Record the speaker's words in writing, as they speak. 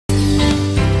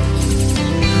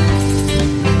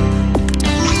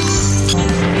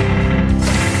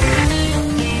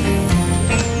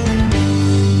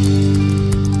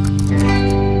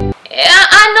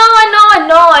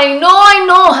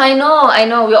I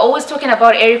know. We're always talking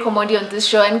about Eric Omondi on this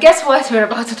show, and guess what? We're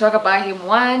about to talk about him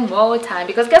one more time,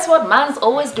 because guess what? Man's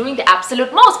always doing the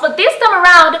absolute most, but this time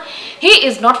around, he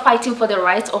is not fighting for the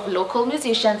rights of local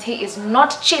musicians. He is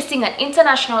not chasing an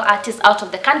international artist out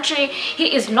of the country.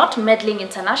 He is not meddling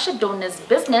international donors'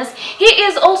 business. He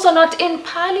is also not in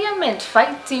parliament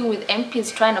fighting with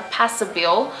MPs trying to pass a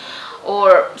bill,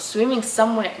 or swimming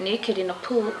somewhere naked in a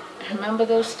pool. Remember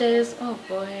those days? Oh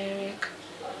boy, Eric.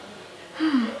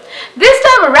 This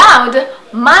time around,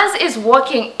 Mans is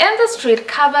walking in the street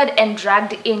covered and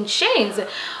dragged in chains.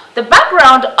 The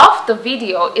background of the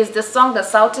video is the song that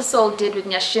Sauti Sol did with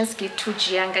Nyashinsky,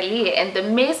 Tujiangalie, and the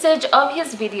message of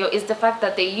his video is the fact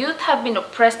that the youth have been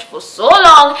oppressed for so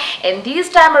long, and this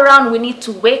time around we need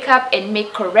to wake up and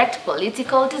make correct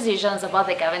political decisions about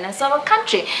the governance of our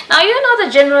country. Now, you know,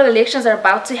 the general elections are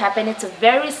about to happen. It's a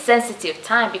very sensitive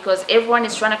time because everyone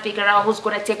is trying to figure out who's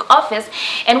going to take office,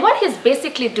 and what he's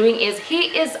basically doing is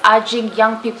he is urging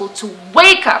young people to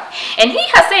wake up, and he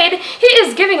has said he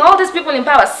is giving all these people in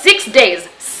power 6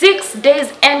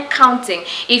 days and counting.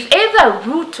 If either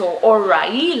Ruto or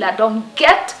Raila don't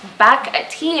get back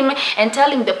at him and tell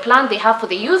him the plan they have for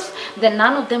the youth, then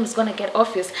none of them is going to get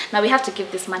office. Now we have to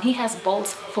give this man, he has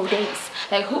balls for days.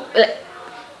 Like who?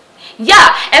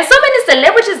 Yeah, and so many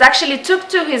celebrities actually took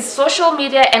to his social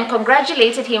media and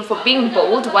congratulated him for being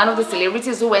bold. One of the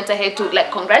celebrities who went ahead to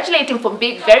congratulate him for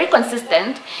being very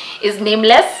consistent is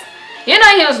Nameless. You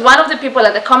know, he was one of the people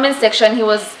at the comment section. He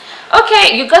was,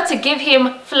 okay, you got to give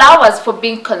him flowers for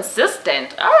being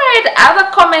consistent. All right, other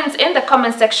comments in the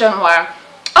comment section were,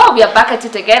 oh, we are back at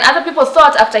it again. Other people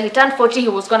thought after he turned 40 he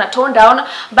was going to tone down,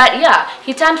 but yeah,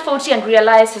 he turned 40 and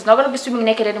realized he's not going to be swimming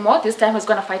naked anymore. This time he's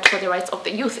going to fight for the rights of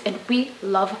the youth, and we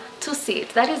love to see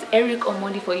it. That is Eric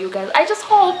Omondi for you guys. I just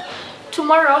hope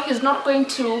tomorrow he's not going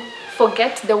to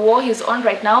forget the war he's on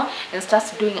right now and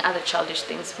starts doing other childish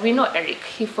things. We know Eric,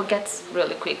 he forgets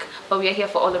really quick, but we are here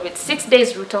for all of it. 6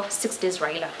 days Ruto, 6 days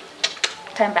Raila.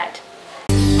 Time bad.